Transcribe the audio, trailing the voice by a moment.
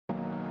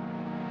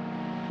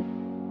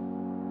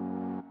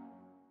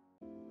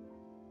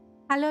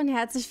Hallo und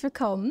herzlich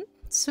willkommen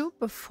zu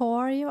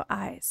Before Your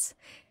Eyes.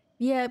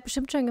 Wie ihr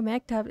bestimmt schon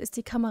gemerkt habt, ist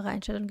die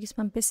Kameraeinstellung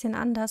diesmal ein bisschen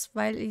anders,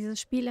 weil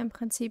dieses Spiel im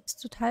Prinzip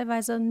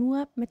teilweise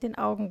nur mit den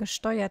Augen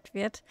gesteuert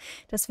wird.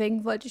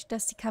 Deswegen wollte ich,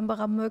 dass die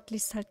Kamera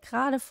möglichst halt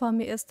gerade vor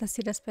mir ist, dass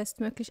sie das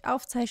bestmöglich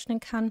aufzeichnen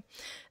kann.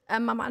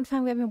 Am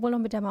Anfang werden wir wohl noch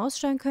mit der Maus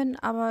steuern können,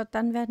 aber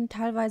dann werden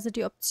teilweise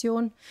die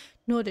Optionen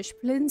nur durch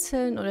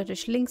Blinzeln oder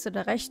durch links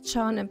oder rechts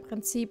schauen im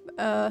Prinzip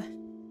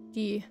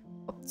die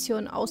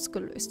Option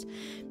ausgelöst.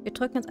 Wir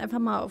drücken jetzt einfach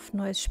mal auf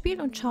neues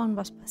Spiel und schauen,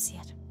 was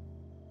passiert.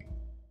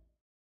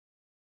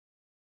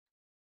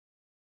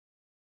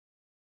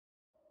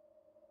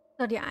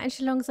 So, die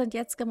Einstellungen sind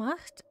jetzt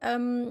gemacht.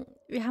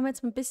 Wir haben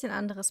jetzt ein bisschen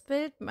anderes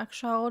Bild. Mal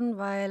schauen,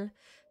 weil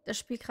das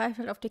Spiel greift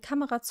halt auf die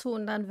Kamera zu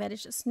und dann werde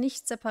ich es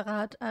nicht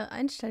separat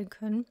einstellen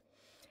können.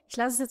 Ich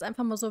lasse es jetzt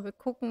einfach mal so, wir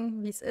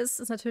gucken, wie es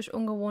ist. Ist natürlich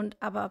ungewohnt,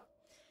 aber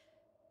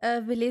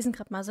wir lesen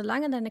gerade mal.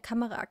 Solange deine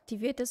Kamera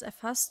aktiviert ist,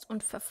 erfasst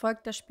und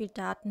verfolgt das Spiel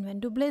Daten,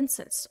 wenn du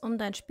blinzelst, um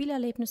dein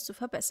Spielerlebnis zu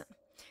verbessern.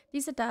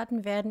 Diese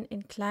Daten werden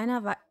in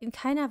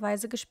keiner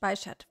Weise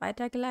gespeichert,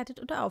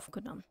 weitergeleitet oder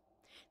aufgenommen.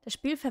 Das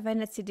Spiel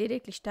verwendet sie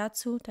lediglich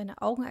dazu,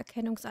 deine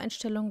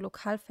Augenerkennungseinstellungen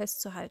lokal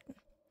festzuhalten.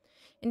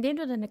 Indem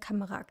du deine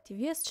Kamera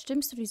aktivierst,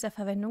 stimmst du dieser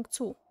Verwendung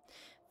zu.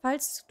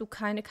 Falls du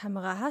keine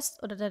Kamera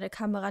hast oder deine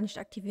Kamera nicht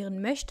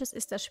aktivieren möchtest,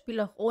 ist das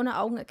Spiel auch ohne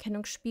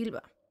Augenerkennung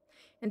spielbar.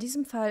 In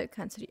diesem Fall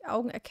kannst du die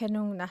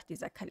Augenerkennung nach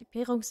dieser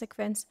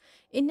Kalibrierungssequenz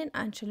in den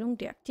Einstellungen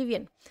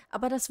deaktivieren.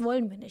 Aber das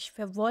wollen wir nicht.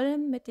 Wir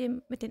wollen mit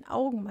den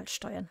Augen mal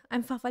steuern.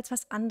 Einfach, weil es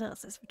was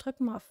anderes ist. Wir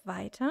drücken mal auf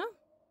Weiter.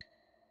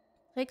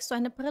 Trägst du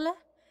eine Brille?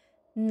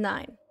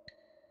 Nein.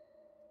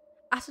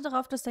 Achte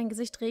darauf, dass dein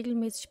Gesicht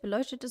regelmäßig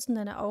beleuchtet ist und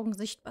deine Augen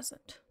sichtbar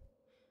sind.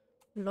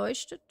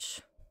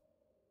 Beleuchtet.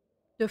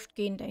 Dürfte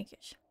gehen, denke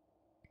ich.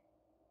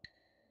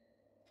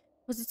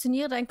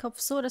 Positioniere deinen Kopf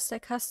so, dass der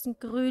Kasten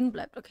grün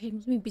bleibt. Okay, ich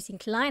muss mich ein bisschen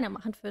kleiner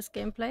machen fürs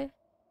Gameplay.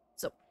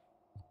 So.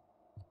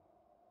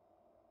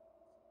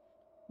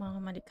 Machen wir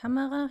mal die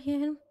Kamera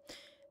hier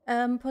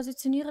hin.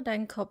 Positioniere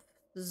deinen Kopf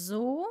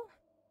so.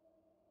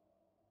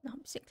 Noch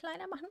ein bisschen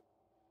kleiner machen.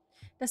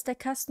 Dass der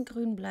Kasten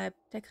grün bleibt.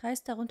 Der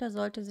Kreis darunter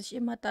sollte sich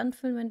immer dann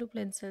füllen, wenn du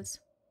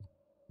blinzelst.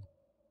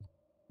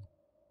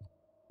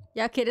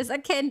 Ja, okay, das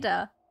erkennt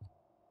er.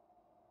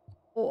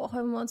 Oh, auch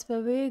wenn wir uns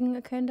bewegen,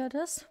 erkennt er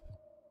das.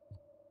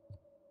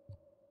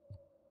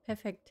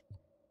 Perfekt.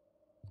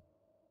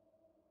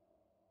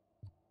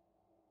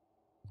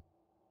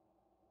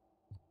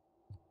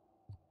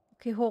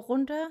 Okay, hoch,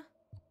 runter.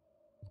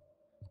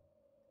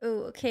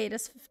 Oh, okay,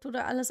 das tut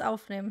er alles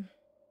aufnehmen.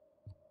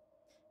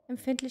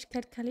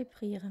 Empfindlichkeit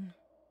kalibrieren.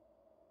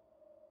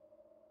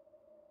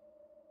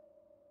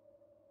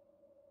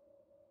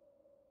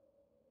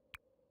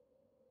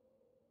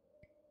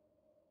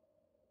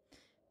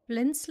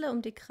 Blinzle,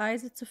 um die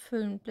Kreise zu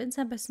füllen.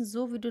 Blinze am besten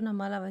so, wie du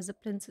normalerweise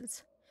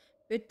blinzelst.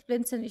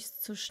 Blinzeln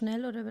nicht zu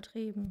schnell oder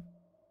übertrieben.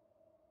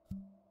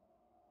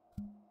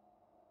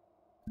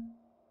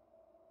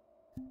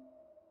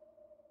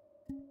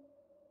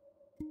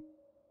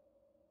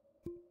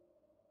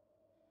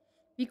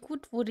 Wie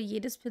gut wurde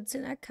jedes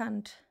Blinzeln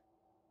erkannt?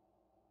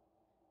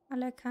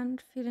 Alle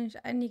erkannt, viele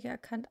nicht, einige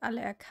erkannt,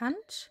 alle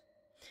erkannt.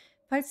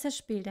 Falls das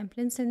Spiel dein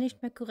Blinzeln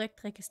nicht mehr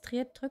korrekt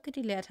registriert, drücke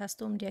die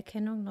Leertaste, um die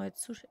Erkennung neu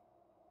zu...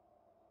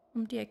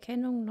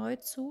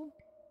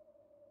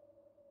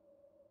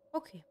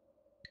 Okay.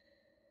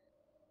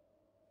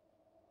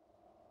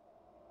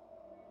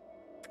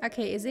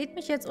 Okay, ihr seht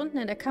mich jetzt unten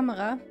in der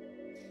Kamera.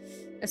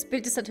 Das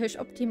Bild ist natürlich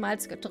optimal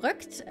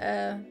gedrückt.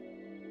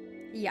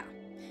 Ja.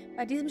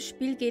 Bei diesem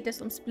Spiel geht es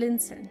ums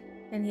Blinzeln.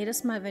 Denn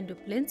jedes Mal, wenn du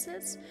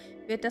blinzelst,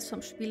 wird das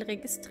vom Spiel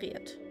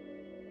registriert.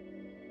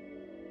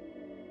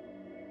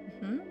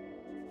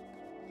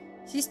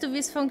 Siehst du, wie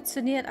es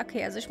funktioniert?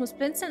 Okay, also ich muss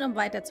blinzeln, um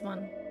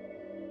weiterzumachen.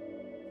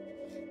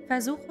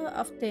 Versuche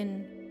auf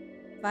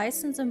den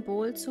weißen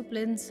Symbol zu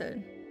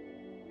blinzeln.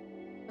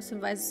 Was für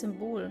ein weißes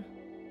Symbol?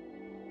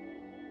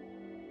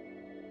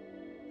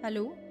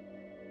 Hallo?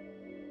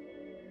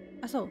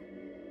 Achso.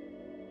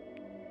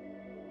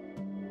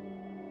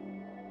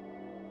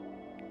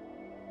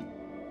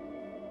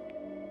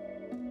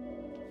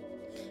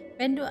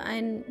 Wenn du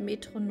ein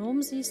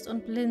Metronom siehst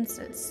und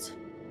blinzelst,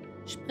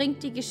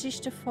 springt die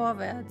Geschichte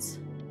vorwärts.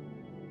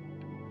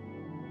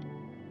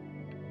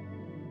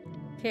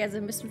 Okay, also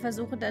müssen wir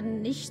versuchen,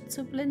 dann nicht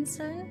zu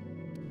blinzeln.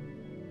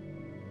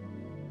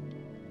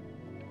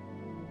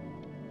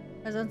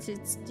 Weil sonst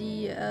jetzt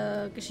die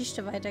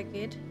Geschichte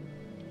weitergeht.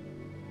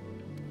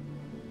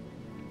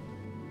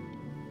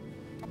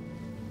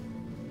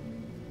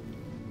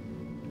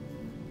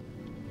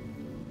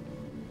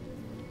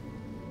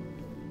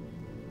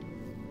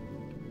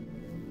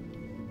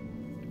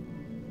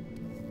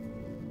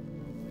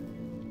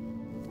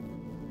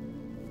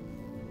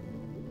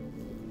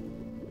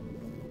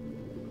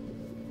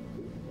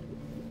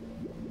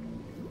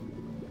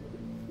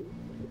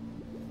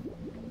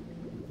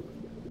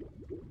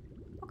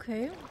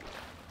 Okay.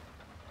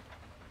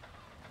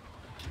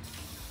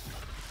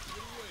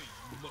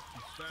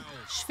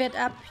 Schwert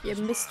ab, ihr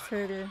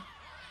Mistvögel.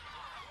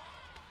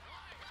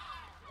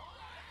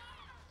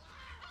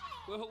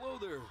 Well, hello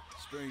there,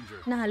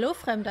 stranger. Na hallo,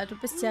 Fremder, du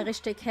bist ja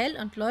richtig hell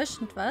und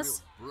leuchtend, You're a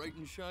was? real bright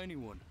and shiny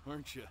one,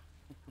 aren't you?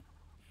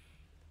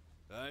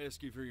 I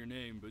ask you for your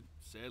name, but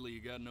sadly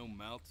you got no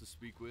mouth to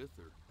speak with,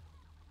 or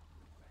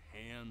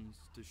hands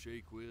to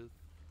shake with,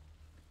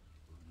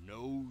 or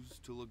nose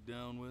to look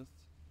down with.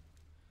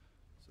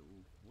 So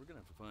we're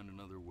gonna have to find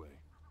another way.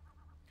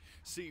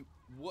 See,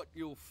 what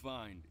you'll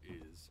find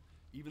is,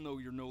 even though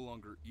you're no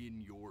longer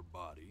in your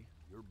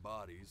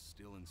body's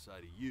still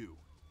inside of you,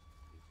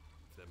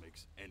 if that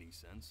makes any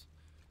sense.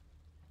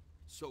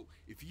 So,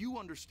 if you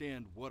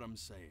understand what I'm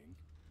saying,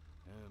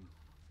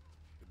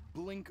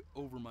 blink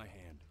over my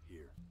hand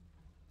here.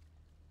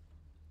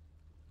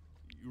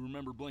 You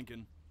remember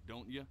blinking,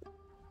 don't you?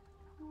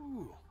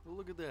 Ooh, well,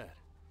 look at that.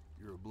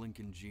 You're a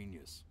blinking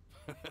genius.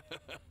 I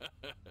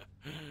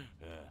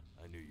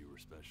knew you were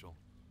special.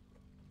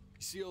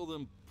 You see all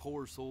them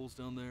poor souls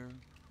down there,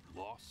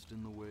 lost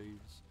in the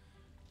waves?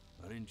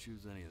 I didn't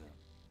choose any of them.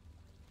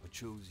 I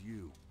chose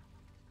you.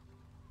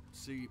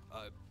 See,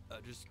 I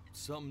just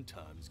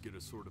sometimes get a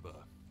sort of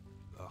a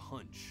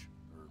hunch,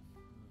 or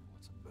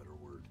what's a better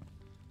word?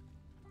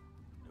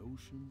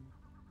 Notion?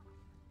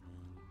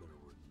 Better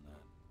word than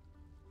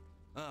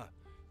that.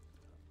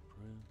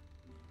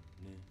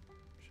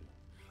 Premonition.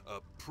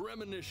 A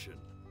premonition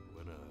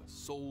when a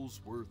soul's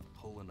worth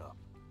pulling up.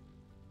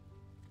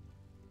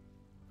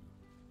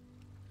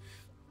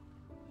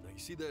 Now you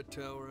see that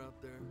tower out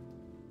there?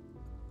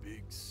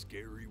 Big,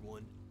 scary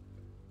one?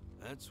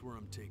 That's where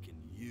I'm taking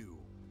you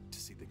to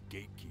see the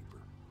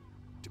gatekeeper,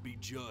 to be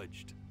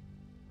judged.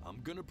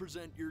 I'm gonna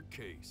present your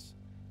case,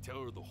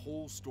 tell her the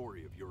whole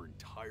story of your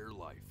entire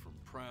life, from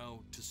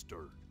prow to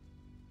stirred.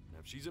 Now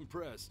if she's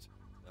impressed,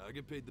 I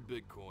get paid the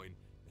Bitcoin,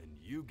 and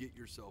you get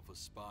yourself a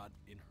spot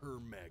in her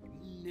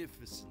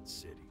magnificent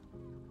city.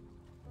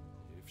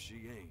 If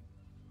she ain't,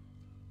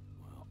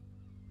 well,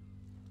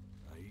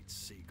 I eat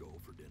seagull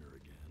for dinner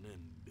again,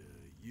 and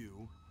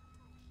you,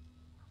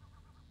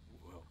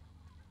 well...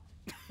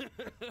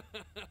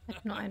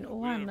 Hat nur ein We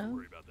Ohr, don't have to ne?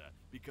 worry about that,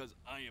 because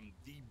I am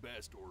the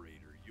best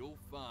orator you'll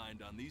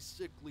find on these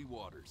sickly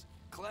waters.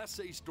 Class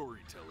A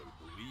storyteller,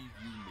 believe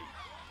you me.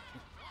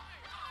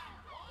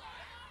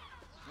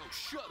 Oh,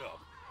 shut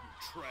up, you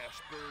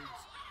trash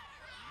birds.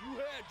 You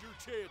had your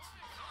chances.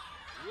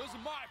 It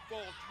wasn't my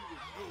fault you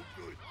were no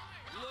good.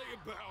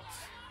 Layabouts.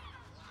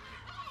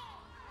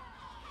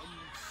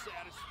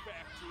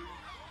 Unsatisfactory.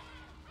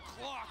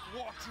 Clock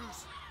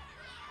watchers.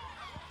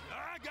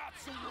 I got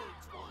some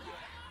words for you.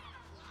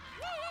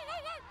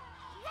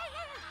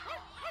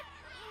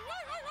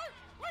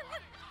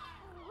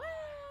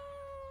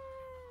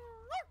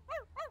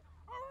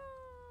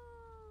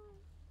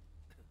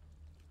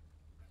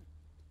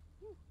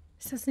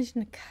 Ist das nicht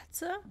eine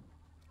Katze?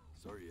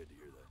 Sorry you had to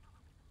hear that.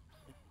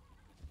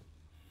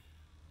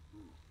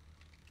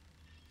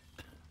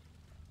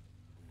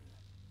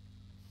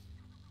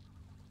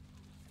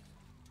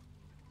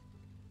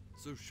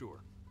 So sure,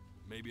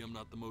 maybe I'm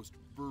not the most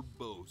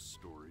verbose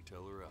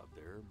storyteller out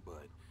there,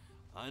 but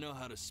I know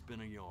how to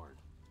spin a yarn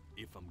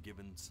if I'm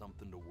given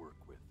something to work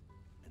with.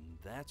 And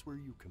that's where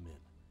you come in.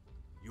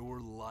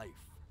 Your life.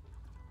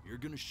 You're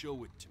gonna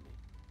show it to me.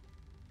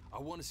 I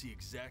want to see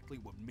exactly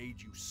what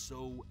made you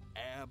so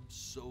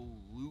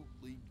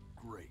absolutely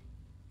great.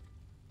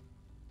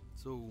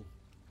 So,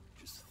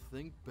 just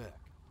think back.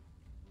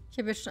 Ich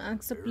habe jetzt schon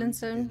Angst zu Very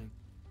blinzeln. beginning,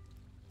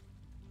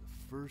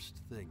 the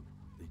first thing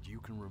that you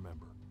can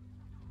remember.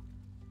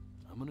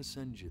 I'm gonna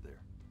send you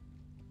there.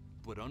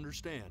 But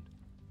understand,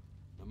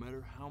 no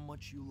matter how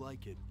much you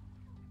like it,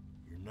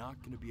 you're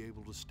not gonna be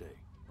able to stay,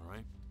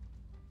 alright?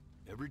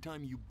 Every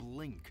time you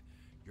blink,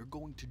 you're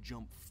going to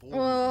jump forward.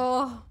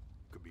 Oh,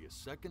 Could be a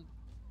second,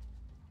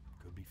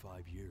 could be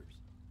 5 years.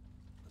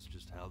 That's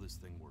just how this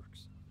thing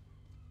works.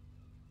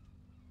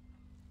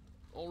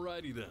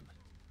 Alrighty then.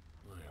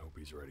 I hope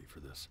he's ready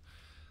for this.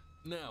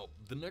 Now,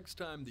 the next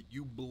time that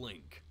you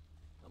blink,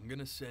 I'm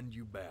gonna send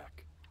you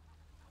back.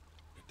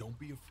 And don't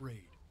be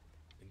afraid.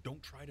 And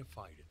don't try to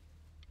fight it.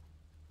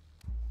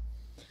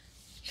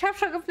 ich habe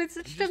schon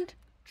geblinzelt, Just stimmt.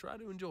 try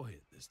to enjoy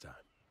it this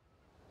time.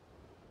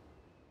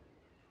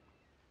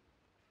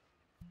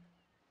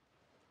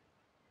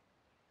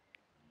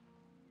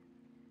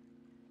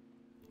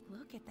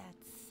 Look at that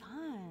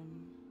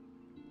sun.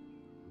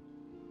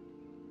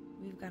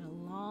 We've got a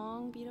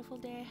long, beautiful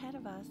day ahead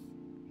of us.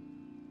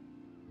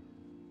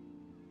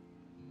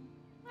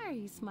 Why are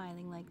you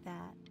smiling like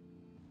that?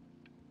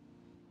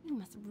 You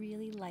must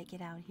really like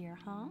it out here,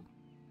 huh?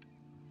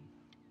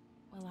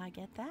 Well, I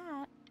get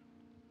that.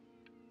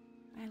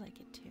 I like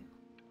it too.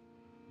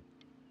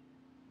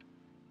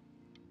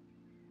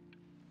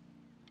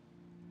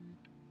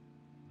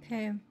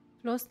 Okay,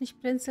 bloß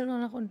nicht blinzeln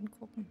und nach unten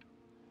gucken.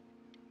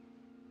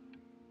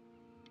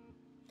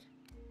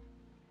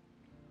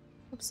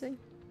 Upsi.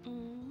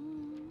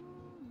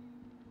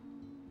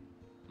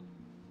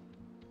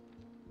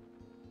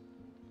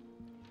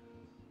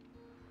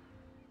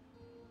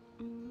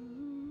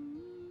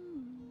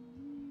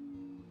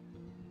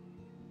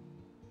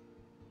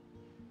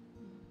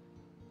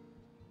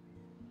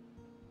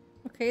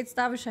 Okay, jetzt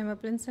darf ich scheinbar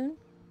blinzeln.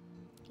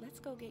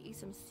 Let's go get you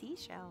some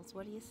seashells.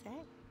 What do you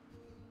say?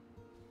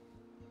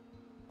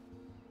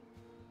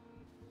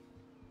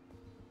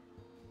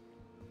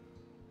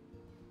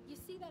 You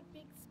see that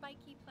big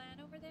spiky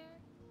plant over there?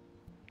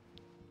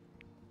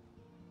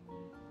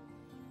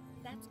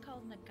 That's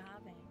called an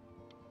agave.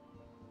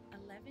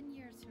 11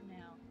 years from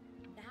now,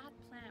 that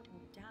plant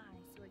will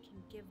die so it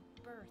can give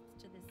birth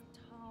to this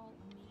tall,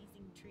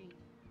 amazing tree,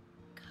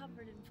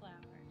 covered in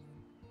flowers.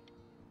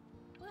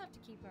 We'll have to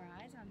keep our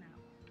eyes on that one.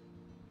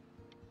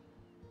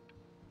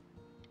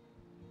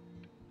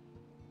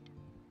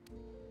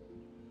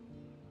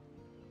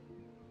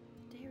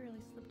 The day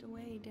really slipped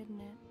away, didn't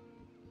it?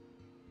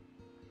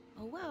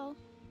 Oh well,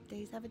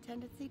 days have a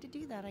tendency to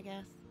do that, I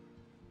guess.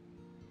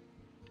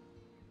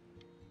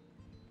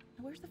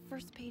 Now, where's the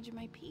first page of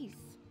my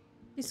piece?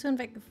 Die ist schon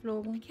I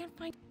weggeflogen. can't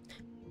find.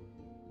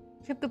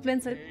 Ich habe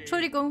geblinzelt. Hey.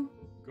 Entschuldigung.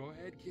 Go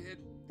ahead, kid.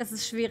 Das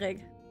ist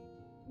schwierig.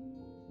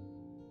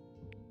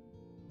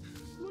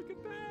 Look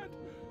at that.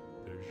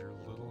 There's your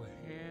little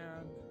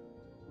hand.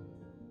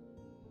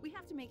 We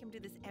have to make him do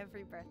this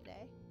every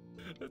birthday.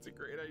 That's a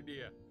great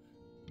idea.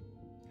 You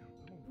know,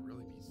 that'll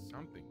really be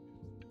something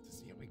to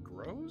see how he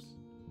grows.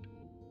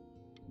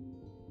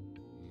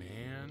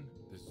 Man,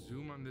 the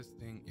zoom on this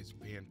thing is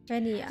fantastic.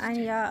 Benny,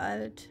 1 Jahr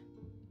alt.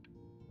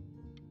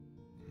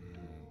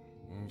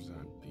 What was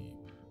that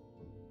beep?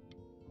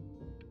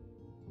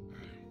 You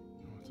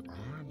know, it's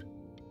odd.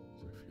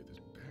 So I fear this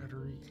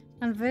battery.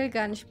 Man will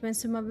gar nicht mehr,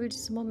 man will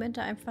diese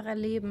Momente einfach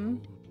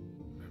erleben.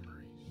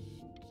 Memory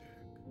stick.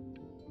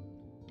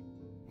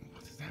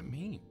 What does that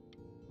mean?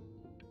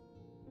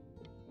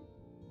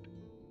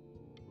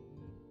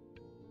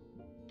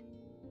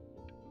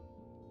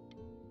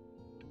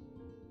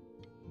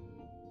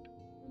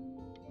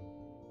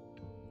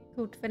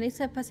 Gut, wenn nichts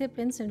mehr passiert,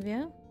 blinzeln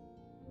wir.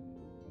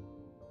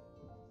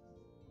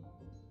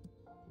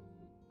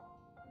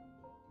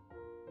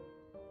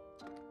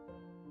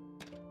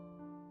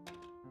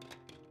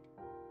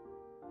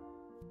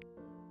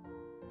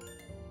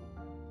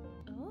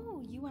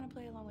 Oh, you want to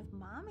play along with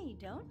mommy,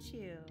 don't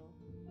you?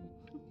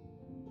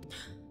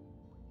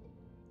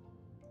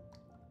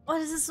 Oh,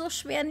 das ist so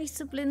schwer, nicht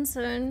zu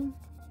blinzeln.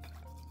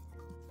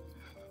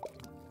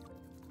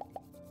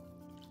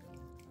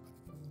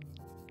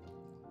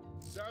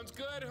 Sounds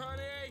good,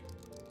 honey.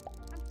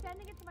 I'm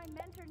sending it to my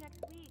mentor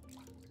next week.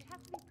 It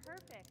has to be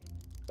perfect.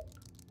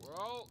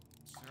 Well,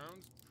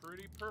 sounds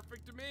pretty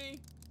perfect to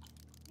me.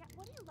 Yeah,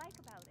 what do you like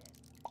about it?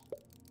 What do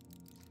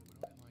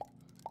I like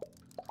about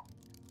it?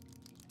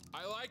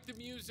 I like the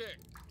music.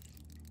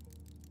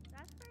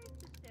 That's very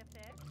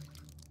specific.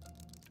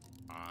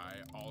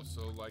 I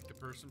also like the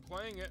person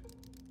playing it.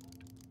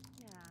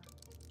 Yeah.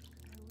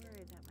 I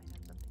worry that might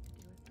have something to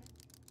do with it.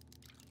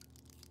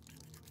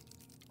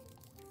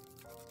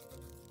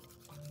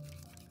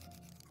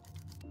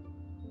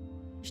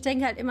 Ich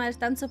denke halt immer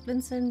dann zu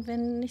blinzeln,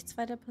 wenn nichts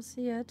weiter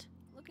passiert.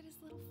 Look at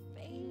his little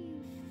face.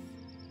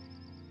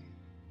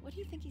 What do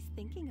you think he's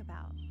thinking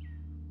about?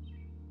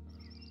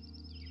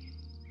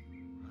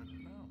 I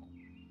don't know.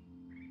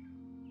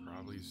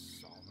 Probably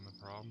solving the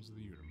problems of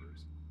the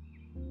universe.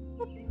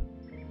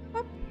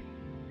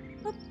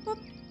 Hopp, hopp.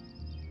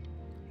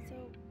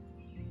 So,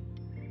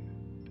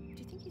 do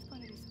you think he's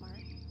going to be smart?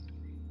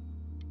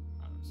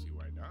 I don't see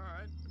why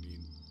not.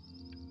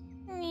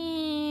 I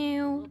mean,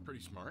 Miau. well,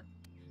 pretty smart.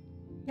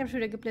 Ich habe schon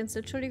wieder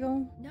geblinzelt,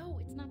 Entschuldigung. No,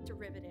 it's not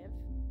derivative.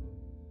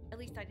 At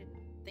least I didn't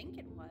think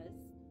it was.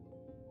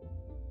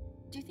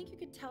 Do you think you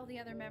could tell the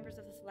other members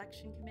of the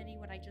selection committee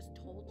what I just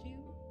told you?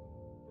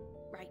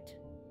 Right.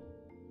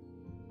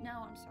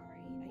 No, I'm sorry.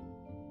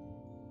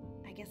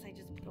 I guess I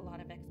just put a lot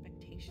of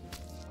expectations.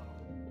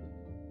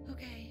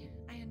 Okay,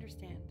 I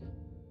understand.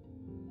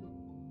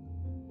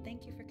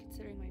 Thank you for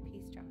considering my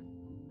piece, John.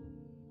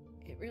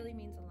 It really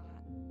means a lot.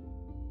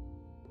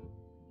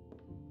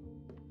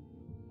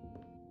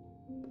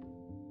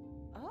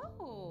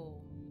 Oh,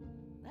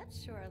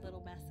 that's sure a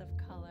little mess of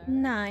color.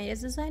 Nein,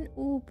 es ist ein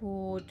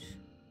U-Boot.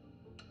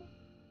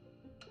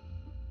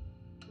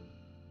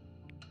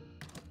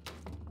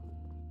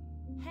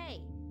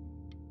 Hey,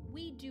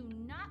 we do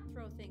not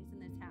throw things in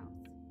this house.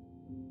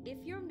 If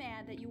you're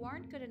mad that you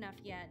aren't good enough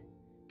yet,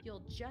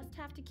 you'll just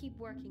have to keep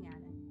working at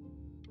it.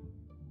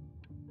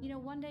 You know,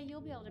 one day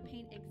you'll be able to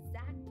paint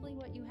exactly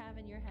what you have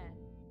in your head.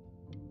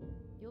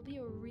 You'll be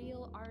a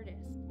real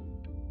artist.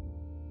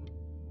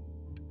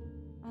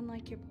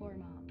 Unlike your poor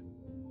mom.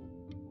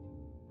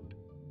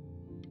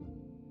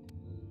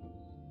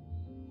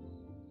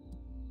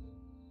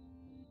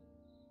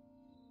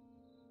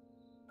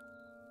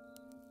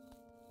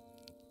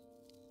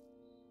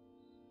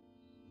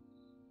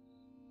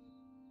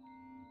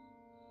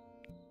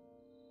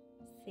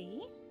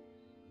 See?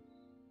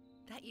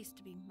 That used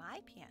to be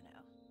my piano.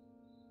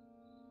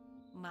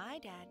 My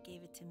dad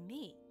gave it to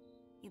me.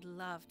 He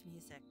loved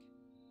music.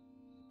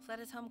 Fled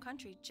his home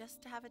country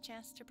just to have a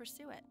chance to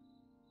pursue it.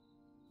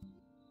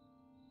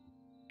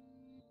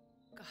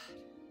 God,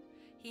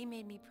 he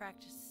made me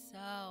practice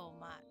so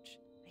much.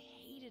 I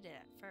hated it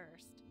at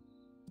first.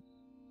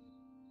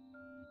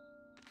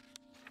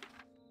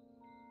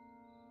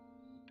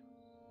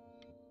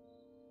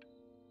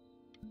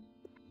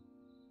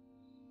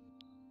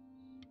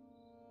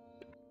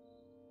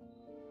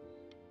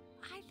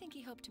 think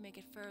he hoped to make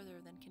it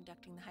further than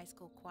conducting the high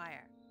school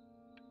choir.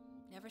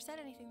 Never said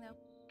anything, though.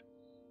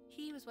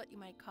 He was what you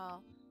might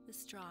call the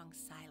strong,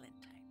 silent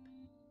type.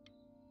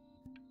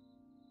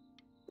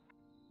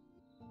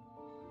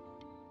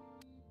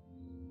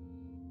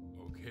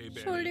 Okay,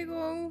 Benny.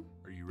 Entschuldigung.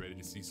 Are you ready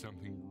to see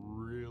something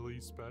really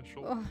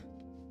special? Oh,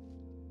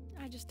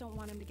 I just don't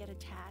want him to get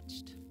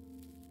attached.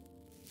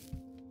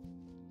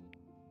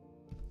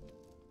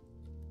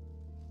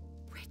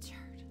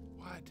 Richard,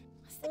 What?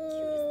 that's the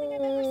cutest thing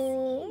I've ever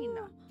seen.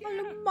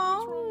 hallo what's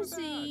wrong with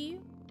Mausi.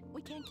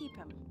 We can't keep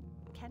him,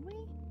 can we?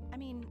 I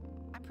mean,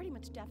 I'm pretty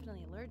much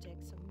definitely allergic,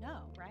 so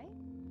no, right?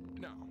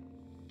 No.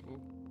 We'll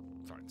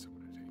find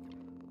someone to take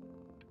him.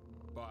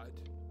 But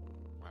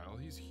while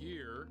he's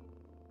here,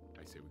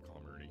 I say we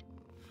call him Ernie.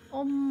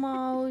 Oh, Little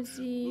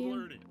Mausi.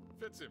 Ernie.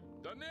 Fits him,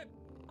 doesn't it?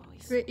 Oh,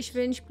 he's Ich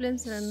will nicht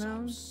blinzeln,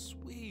 So ne?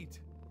 sweet.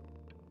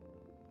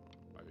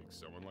 I think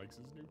someone likes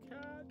his new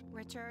cat.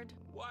 Richard,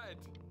 What?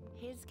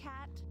 his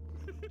cat.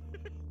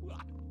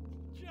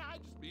 Yeah, I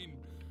just mean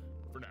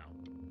for now.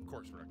 Of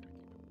course we're not gonna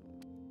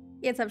keep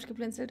him. Jetzt habe ich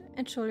geblinzelt.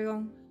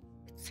 Entschuldigung.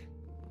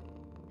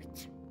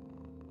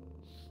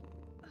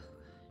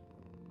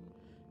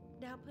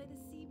 Now play the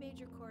C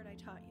major chord I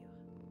taught you.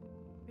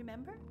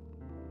 Remember?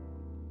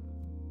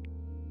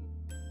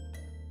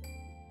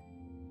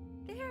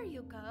 There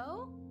you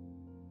go.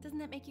 Doesn't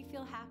that make you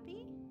feel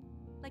happy?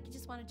 Like you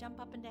just want to jump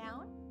up and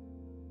down?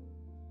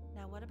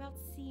 Now what about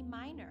C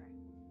minor?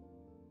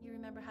 You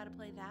remember how to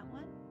play that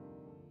one?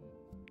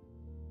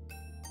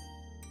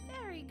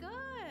 Very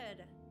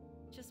good.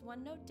 Just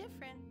one note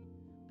different.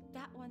 But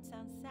that one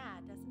sounds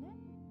sad, doesn't it?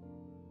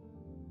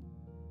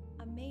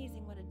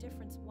 Amazing what a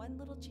difference one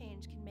little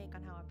change can make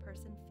on how a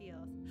person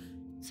feels.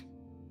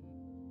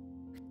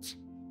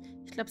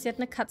 Ich glaube, sie hat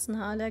eine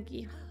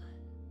Katzenhaarallergie.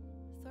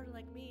 Sort of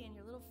like me and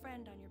your little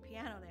friend on your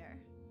piano there.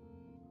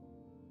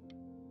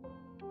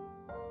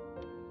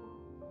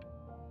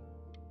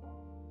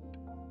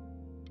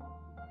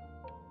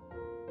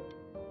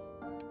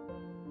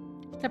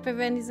 Ich glaube, wir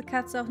werden diese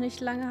Katze auch nicht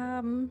lange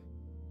haben.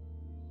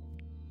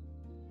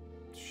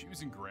 She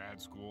was in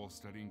grad school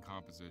studying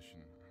composition.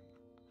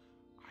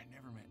 I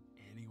never met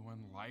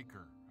anyone like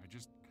her. I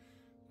just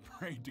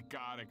prayed to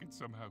God I could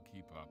somehow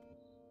keep up.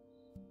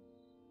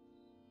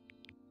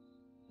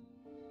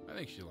 I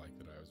think she liked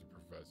that I was a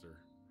professor.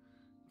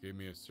 Gave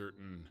me a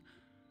certain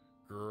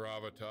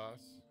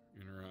gravitas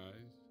in her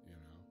eyes, you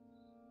know,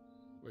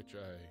 which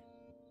I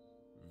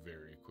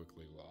very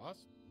quickly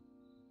lost.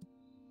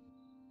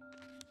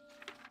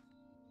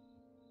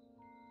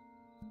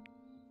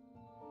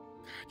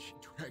 God, she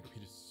dragged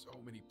me to so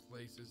many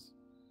places.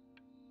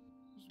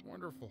 It was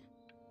wonderful.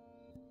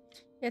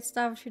 Jetzt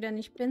darf ich wieder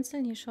nicht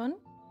blinzeln, hier schon.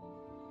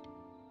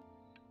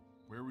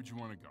 Where would you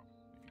want to go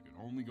if you could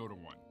only go to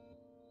one?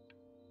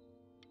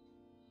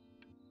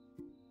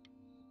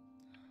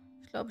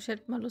 Ich glaube, ich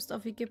hätte mal Lust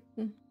auf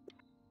Ägypten.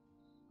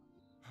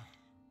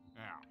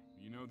 Now,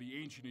 you know the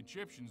ancient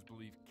Egyptians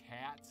believed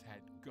cats had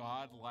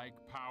godlike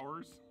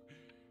powers.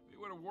 They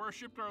would have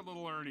worshipped our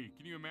little Ernie.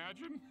 Can you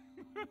imagine?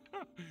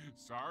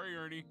 Sorry,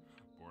 Ernie.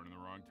 Born in the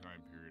wrong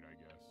time period, I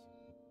guess.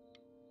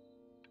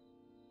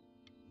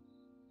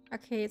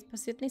 Okay, jetzt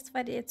passiert nichts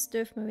weiter. Jetzt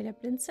dürfen wir wieder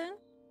blinzeln.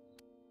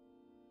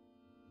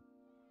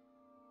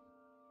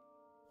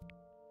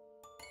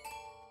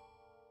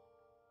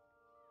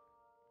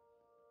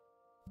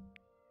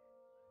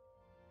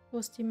 Wo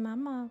ist die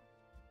Mama?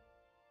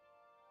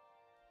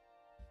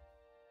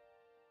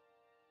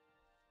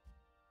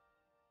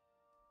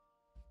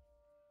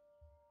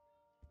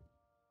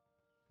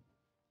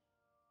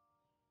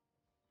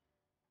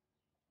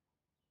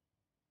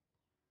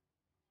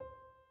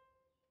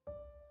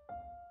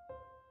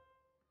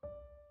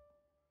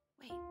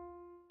 Wait,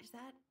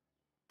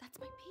 that's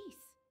my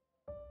piece.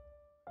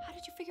 How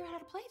did you figure out how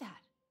to play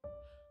that?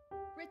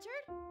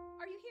 Richard,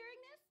 are you hearing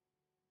this?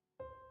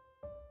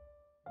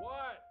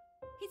 What?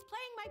 He's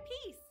playing my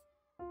piece.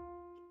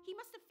 He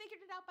must have figured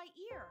it out by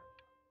ear.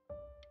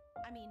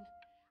 I mean,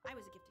 I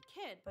was a gifted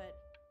kid, but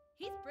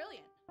he's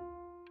brilliant.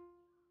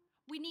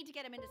 We need to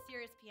get him into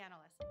serious piano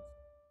lessons.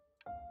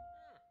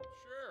 Yeah,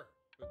 sure.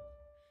 But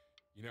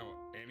you know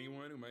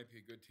anyone who might be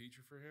a good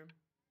teacher for him?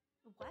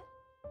 What?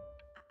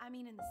 I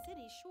mean, in the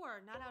city,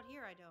 sure. Not out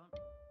here, I don't.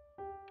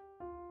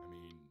 I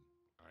mean,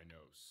 I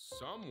know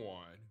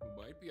someone who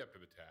might be up to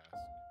the task.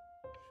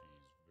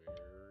 She's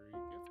very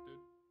gifted.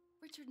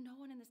 Richard, no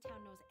one in this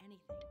town knows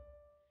anything.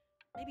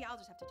 Maybe I'll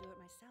just have to do it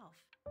myself.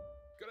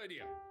 Good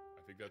idea.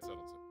 I think that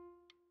settles it.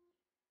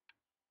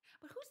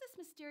 But who's this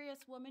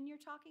mysterious woman you're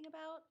talking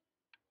about?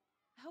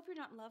 I hope you're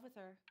not in love with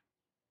her.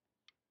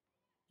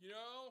 You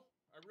know,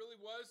 I really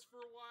was for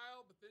a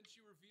while, but then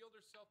she revealed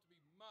herself to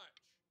be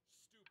much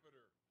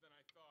stupider than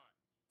I thought.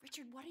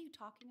 Richard, what are you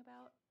talking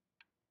about?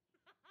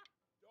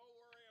 Don't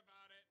worry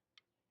about it.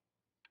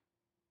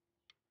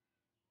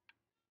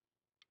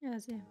 Ja,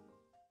 sehr.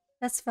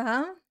 Das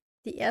war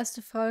die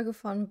erste Folge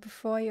von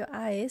Before Your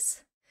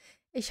Eyes.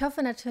 Ich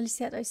hoffe natürlich,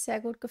 sie hat euch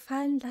sehr gut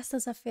gefallen. Lasst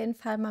es auf jeden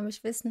Fall mal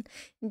mich wissen,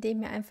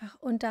 indem ihr einfach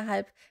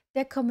unterhalb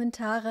der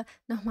Kommentare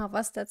nochmal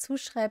was dazu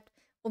schreibt,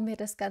 um mir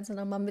das Ganze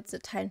nochmal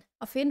mitzuteilen.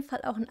 Auf jeden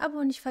Fall auch ein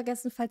Abo nicht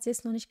vergessen, falls ihr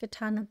es noch nicht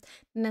getan habt.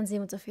 Und dann sehen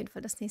wir uns auf jeden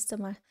Fall das nächste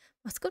Mal.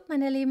 Macht's gut,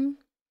 meine Lieben.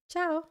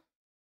 Ciao.